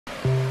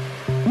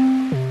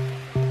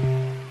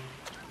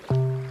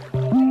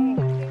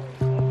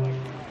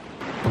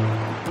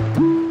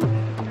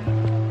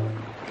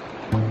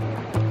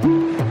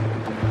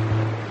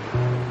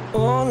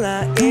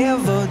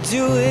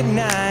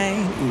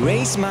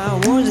erase my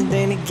words and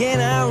then again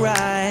I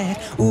write.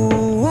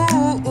 Ooh,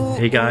 ooh, ooh.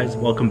 Hey guys,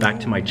 welcome back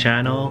to my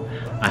channel.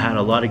 I had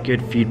a lot of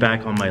good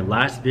feedback on my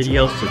last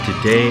video, so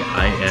today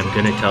I am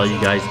gonna tell you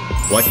guys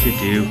what to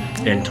do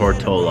in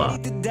Tortola.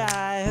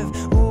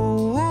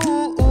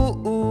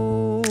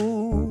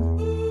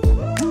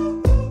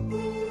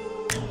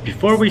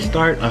 Before we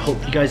start, I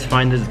hope you guys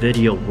find this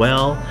video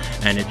well,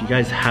 and if you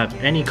guys have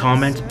any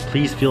comments,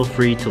 please feel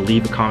free to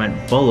leave a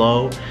comment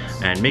below,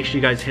 and make sure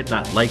you guys hit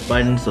that like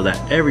button so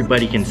that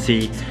everybody can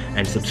see,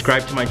 and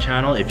subscribe to my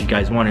channel if you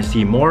guys want to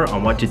see more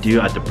on what to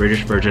do at the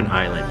British Virgin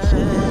Islands.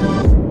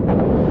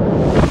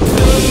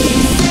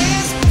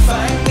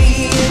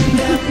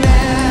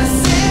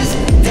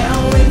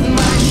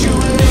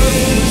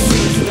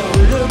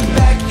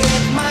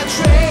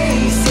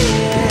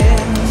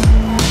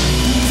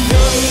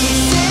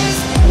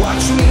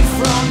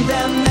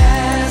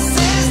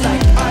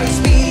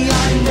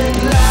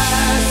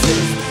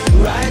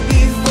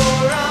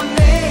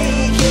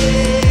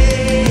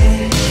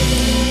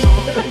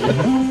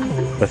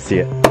 Let's see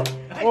it.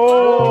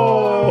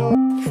 Oh!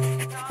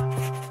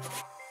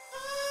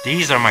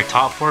 These are my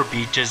top 4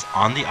 beaches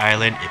on the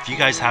island. If you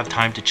guys have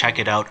time to check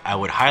it out, I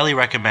would highly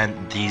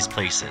recommend these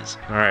places.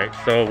 Alright,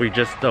 so we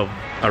just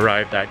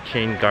arrived at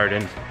King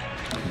Gardens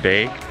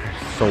Bay.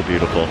 So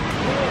beautiful.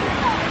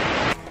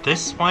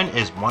 This one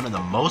is one of the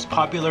most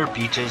popular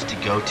beaches to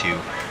go to,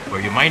 where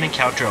you might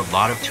encounter a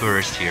lot of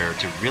tourists here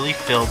to really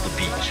fill the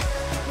beach.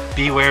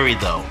 Be wary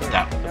though,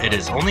 that it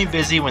is only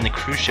busy when the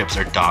cruise ships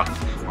are docked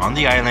on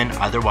the island,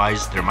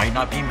 otherwise there might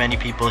not be many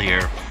people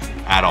here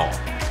at all.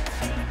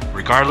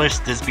 Regardless,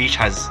 this beach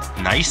has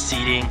nice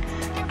seating,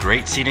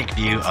 great scenic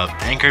view of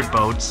anchored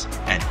boats,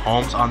 and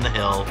homes on the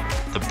hill.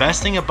 The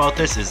best thing about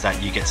this is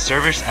that you get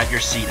service at your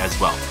seat as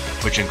well,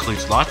 which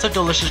includes lots of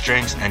delicious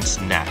drinks and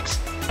snacks.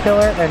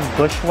 Killer and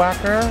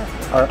Bushwhacker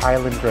are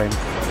island drinks.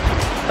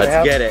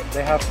 Let's get it.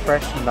 They have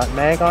fresh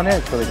nutmeg on it,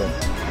 it's really good.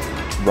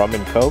 Rum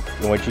and Coke,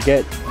 and what'd you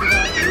get?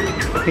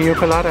 Pina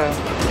colada.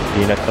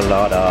 Pina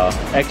colada.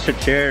 Extra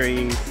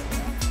cherries.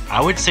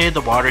 I would say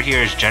the water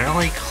here is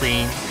generally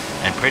clean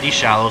and pretty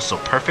shallow, so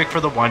perfect for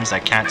the ones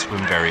that can't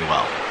swim very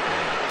well.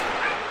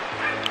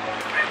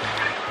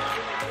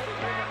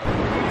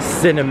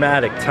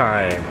 Cinematic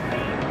time.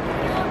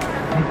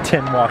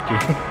 10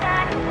 walking.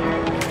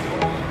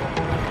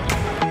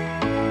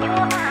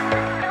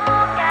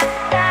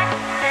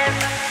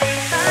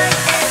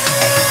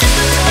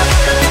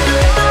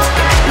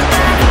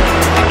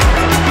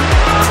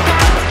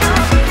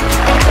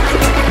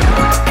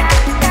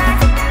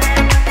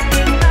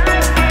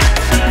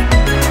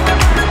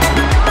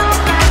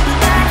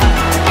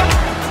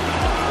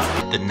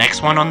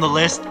 Next one on the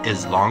list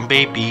is Long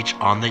Bay Beach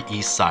on the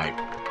east side.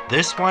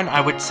 This one I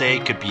would say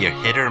could be a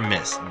hit or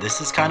miss.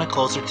 This is kind of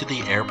closer to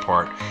the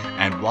airport,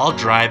 and while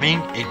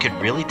driving it could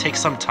really take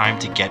some time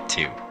to get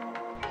to.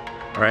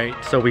 Alright,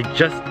 so we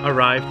just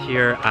arrived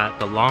here at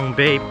the Long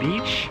Bay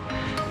Beach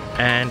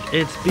and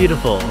it's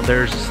beautiful.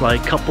 There's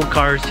like a couple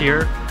cars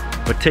here,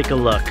 but take a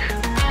look.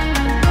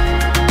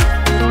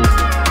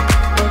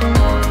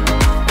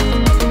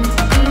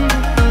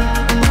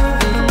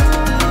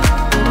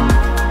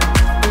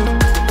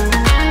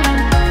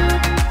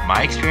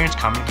 My experience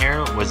coming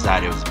here was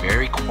that it was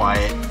very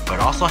quiet, but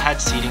also had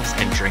seatings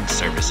and drink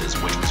services,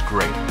 which was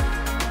great.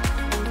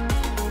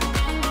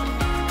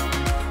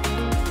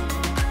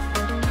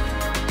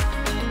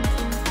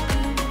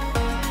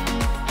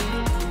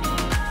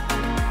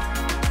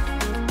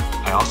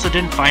 I also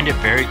didn't find it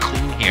very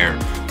clean here,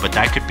 but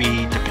that could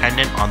be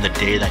dependent on the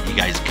day that you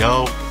guys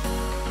go.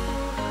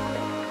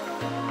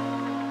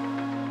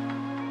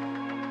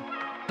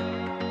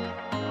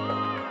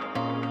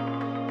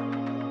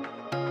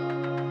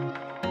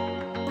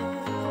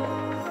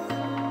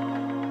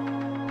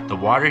 The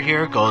water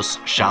here goes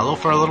shallow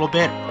for a little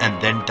bit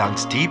and then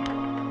dunks deep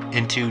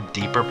into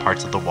deeper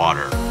parts of the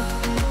water.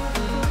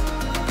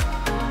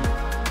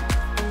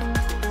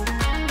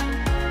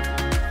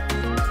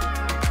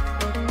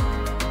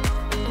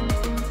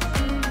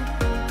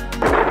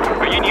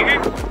 Are you new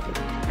here?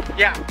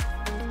 Yeah.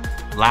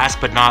 Last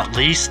but not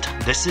least,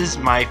 this is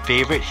my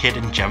favorite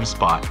hidden gem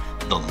spot,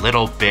 the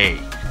Little Bay.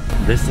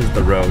 This is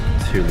the road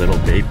to Little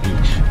Bay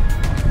Beach.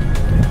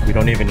 We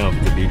don't even know if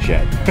it's a beach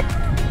yet.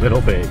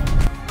 Little Bay.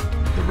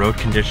 The road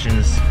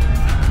conditions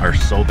are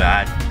so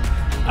bad,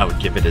 I would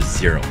give it a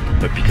 0.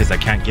 But because I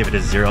can't give it a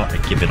 0, I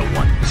give it a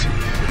 1.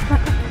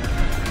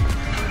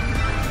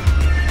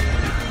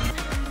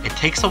 It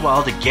takes a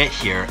while to get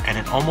here, and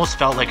it almost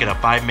felt like a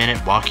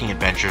 5-minute walking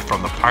adventure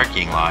from the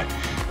parking lot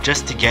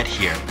just to get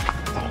here.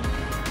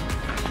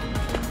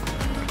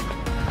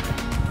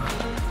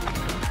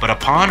 But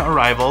upon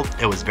arrival,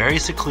 it was very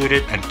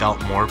secluded and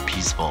felt more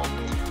peaceful.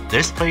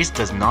 This place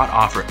does not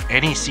offer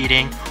any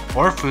seating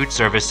or food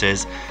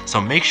services, so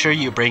make sure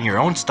you bring your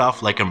own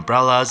stuff like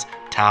umbrellas,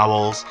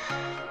 towels,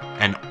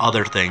 and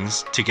other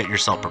things to get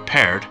yourself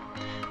prepared.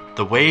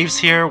 The waves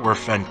here were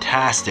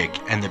fantastic,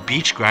 and the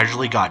beach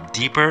gradually got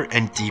deeper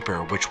and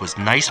deeper, which was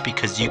nice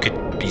because you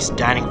could be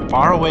standing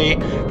far away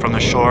from the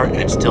shore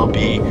and still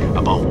be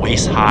about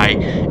waist high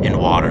in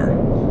water.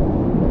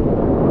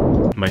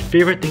 My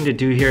favorite thing to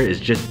do here is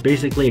just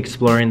basically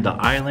exploring the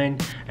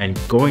island and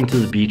going to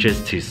the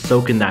beaches to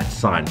soak in that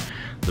sun.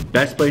 The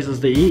best places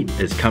to eat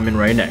is coming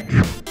right next.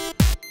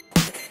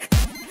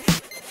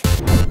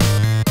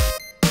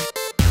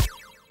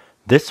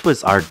 This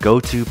was our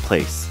go-to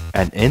place,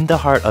 and in the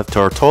heart of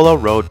Tortola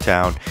Road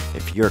Town,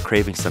 if you're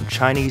craving some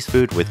Chinese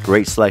food with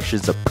great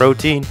selections of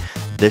protein,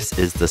 this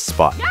is the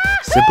spot.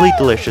 Yahoo! Simply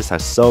Delicious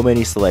has so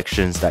many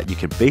selections that you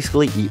can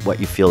basically eat what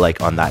you feel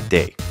like on that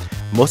day.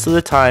 Most of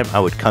the time, I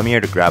would come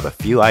here to grab a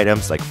few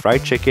items like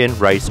fried chicken,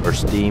 rice, or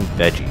steamed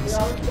veggies.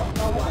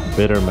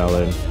 Bitter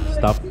melon,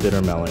 stuffed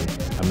bitter melon.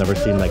 I've never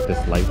seen like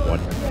this light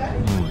one.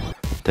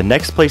 The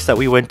next place that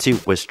we went to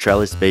was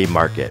Trellis Bay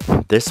Market.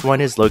 This one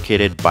is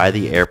located by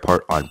the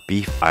airport on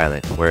Beef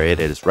Island, where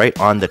it is right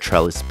on the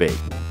Trellis Bay.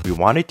 We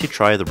wanted to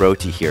try the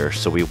roti here,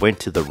 so we went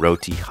to the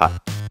Roti Hut.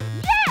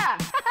 Yeah!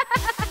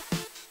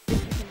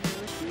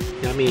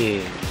 Yummy.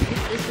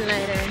 It's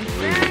lighter and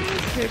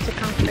here to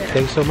comfort.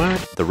 Thanks so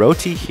much. The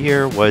roti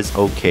here was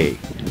okay,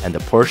 and the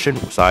portion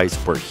size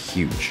were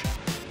huge.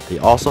 They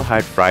also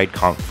had fried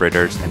conch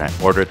fritters, and I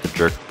ordered the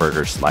jerk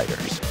burger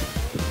sliders.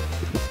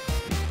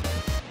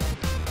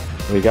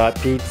 We got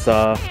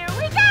pizza. Here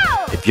we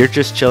go! If you're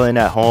just chilling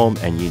at home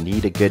and you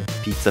need a good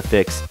pizza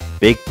fix,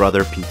 Big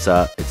Brother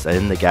Pizza is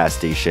in the gas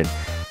station.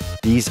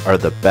 These are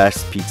the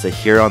best pizza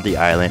here on the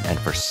island, and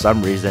for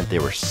some reason they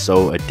were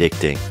so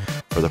addicting.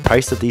 For the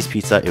price of these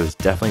pizza, it was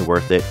definitely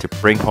worth it to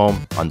bring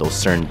home on those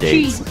certain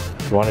days.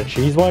 You want a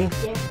cheese one?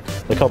 Yeah.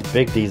 Look how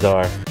big these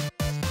are.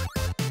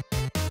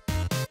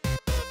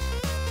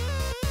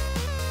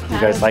 You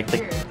guys like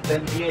the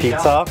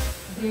pizza?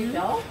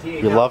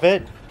 You love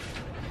it?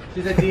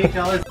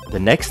 The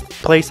next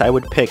place I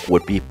would pick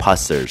would be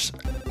Pusser's.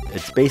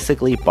 It's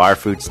basically bar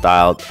food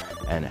styled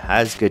and it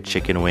has good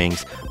chicken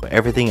wings, but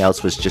everything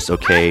else was just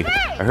okay.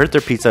 I heard their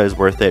pizza is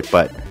worth it,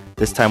 but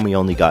this time we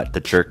only got the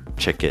jerk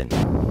chicken.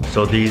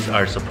 So these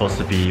are supposed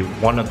to be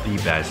one of the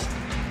best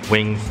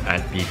wings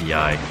at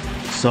BVI.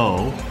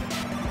 So,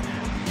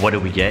 what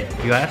did we get,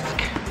 you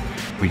ask?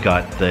 We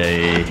got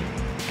the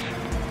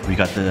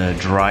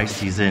dry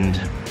seasoned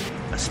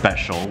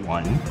special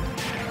one,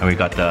 and we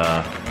got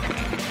the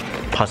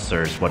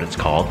Pusser's, what it's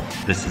called.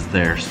 This is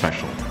their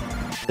special.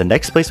 The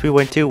next place we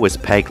went to was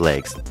Peg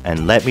Legs,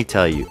 and let me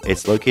tell you,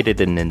 it's located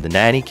in the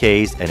Nanny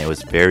Cays and it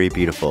was very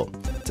beautiful.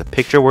 It's a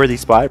picture-worthy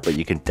spot, but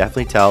you can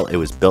definitely tell it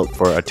was built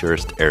for a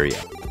tourist area.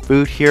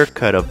 Food here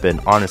could have been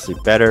honestly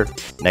better.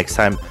 Next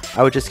time,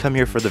 I would just come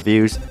here for the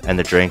views and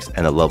the drinks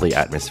and the lovely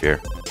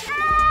atmosphere.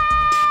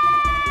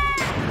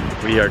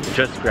 We are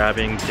just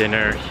grabbing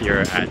dinner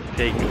here at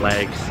Pig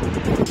Legs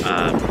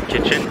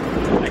kitchen,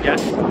 I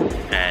guess,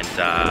 and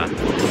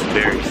it's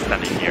very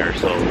stunning here,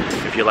 so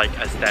if you like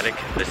aesthetic,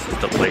 this is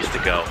the place to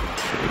go.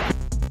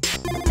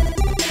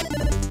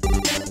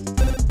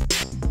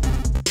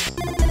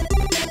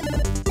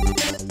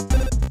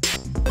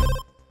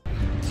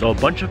 So a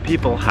bunch of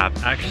people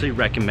have actually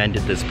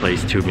recommended this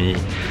place to me,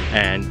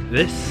 and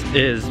this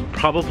is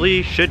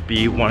probably should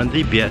be one of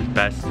the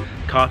best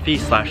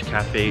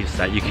coffee/cafes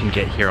that you can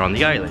get here on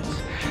the islands.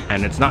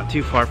 And it's not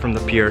too far from the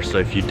pier, so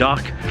if you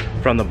dock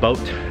from the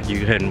boat,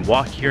 you can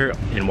walk here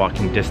in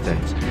walking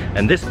distance.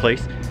 And this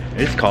place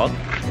is called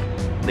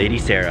Lady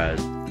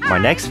Sarah's. My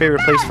next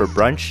favorite place for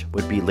brunch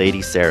would be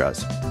Lady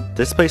Sarah's.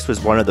 This place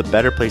was one of the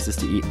better places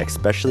to eat,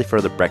 especially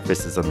for the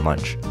breakfasts and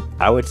lunch.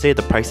 I would say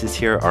the prices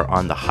here are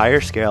on the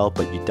higher scale,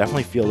 but you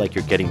definitely feel like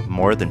you're getting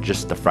more than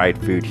just the fried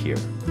food here.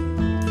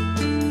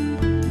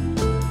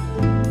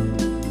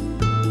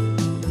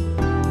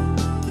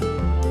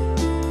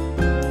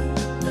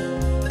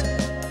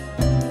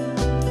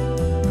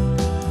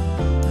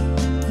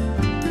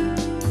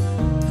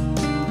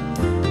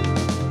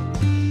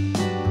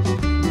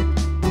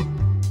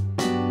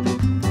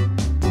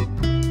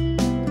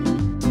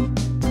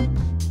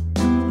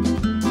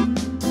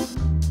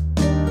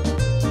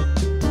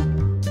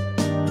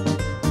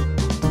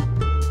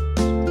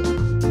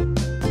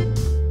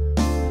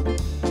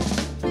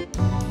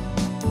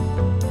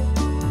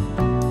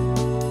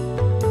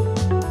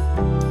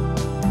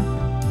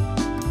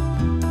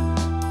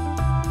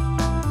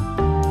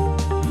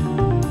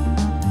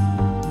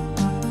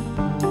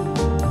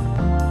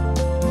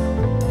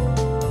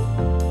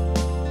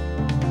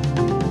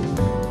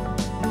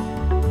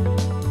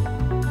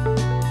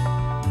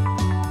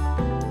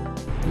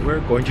 We're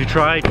going to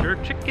try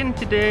jerk chicken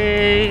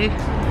today.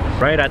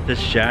 Right at this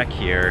shack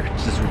here,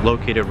 it's just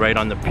located right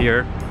on the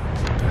pier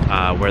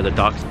where the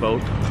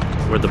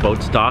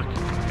boats dock,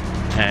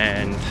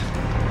 and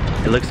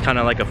it looks kind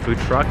of like a food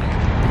truck,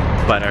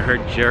 but I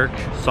heard jerk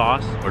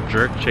sauce or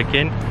jerk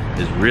chicken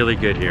is really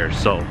good here,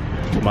 so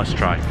must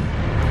try.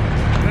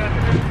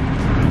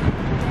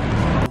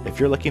 If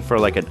you're looking for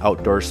like an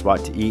outdoor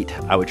spot to eat,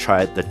 I would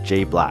try the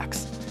J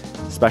Blacks.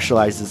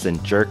 Specializes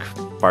in jerk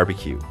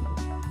barbecue.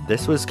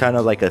 This was kind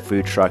of like a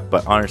food truck,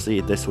 but honestly,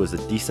 this was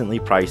a decently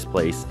priced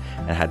place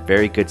and had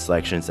very good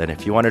selections. And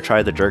if you want to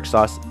try the jerk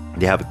sauce,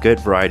 they have a good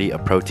variety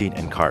of protein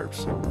and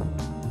carbs.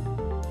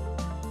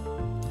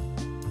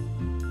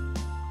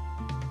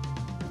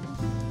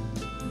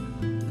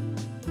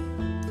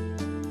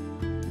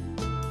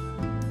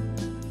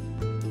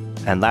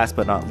 And last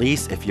but not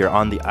least, if you're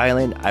on the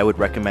island, I would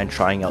recommend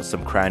trying out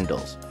some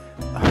crandles.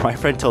 My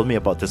friend told me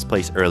about this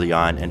place early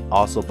on and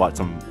also bought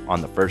some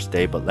on the first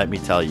day, but let me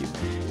tell you,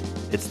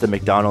 it's the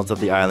McDonald's of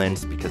the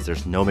islands because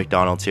there's no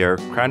McDonald's here.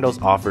 Crandles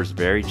offers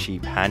very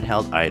cheap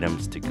handheld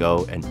items to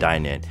go and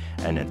dine in,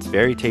 and it's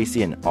very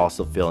tasty and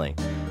also filling.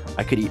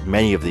 I could eat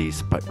many of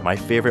these, but my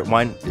favorite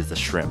one is the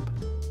shrimp.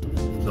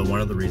 So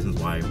one of the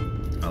reasons why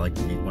I like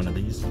to eat one of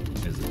these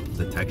is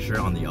the texture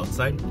on the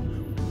outside.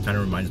 Kind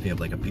of reminds me of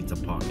like a pizza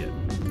pocket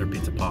or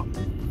pizza pop,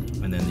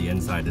 and then the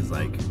inside is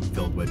like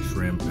filled with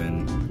shrimp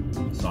and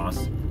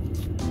sauce.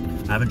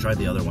 I haven't tried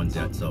the other ones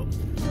yet, so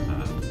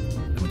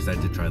I'm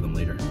excited to try them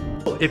later.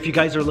 If you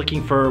guys are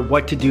looking for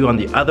what to do on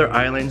the other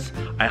islands,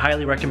 I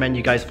highly recommend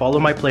you guys follow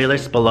my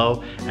playlist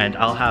below, and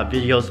I'll have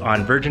videos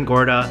on Virgin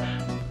Gorda,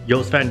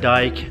 Jost Van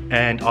Dyke,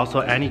 and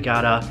also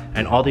Anegada,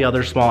 and all the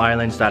other small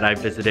islands that I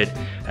visited,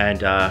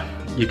 and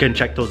you can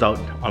check those out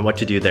on what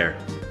to do there.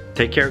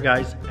 Take care,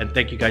 guys, and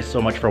thank you guys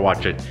so much for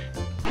watching.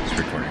 It's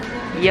recording.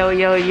 Yo,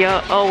 yo,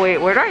 yo. Oh, wait,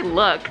 where do I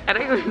look? I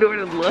don't even know where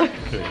to look.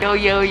 Yo,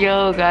 yo,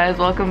 yo, guys.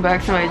 Welcome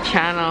back to my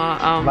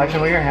channel. Mike,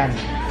 show your hand.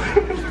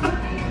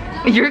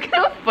 You're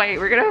gonna fight.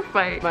 We're gonna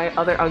fight. My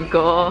other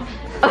uncle.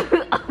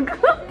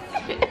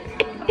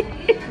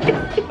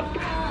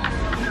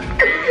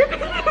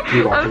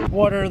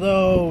 What are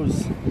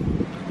those?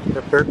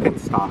 The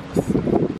Birkenstocks.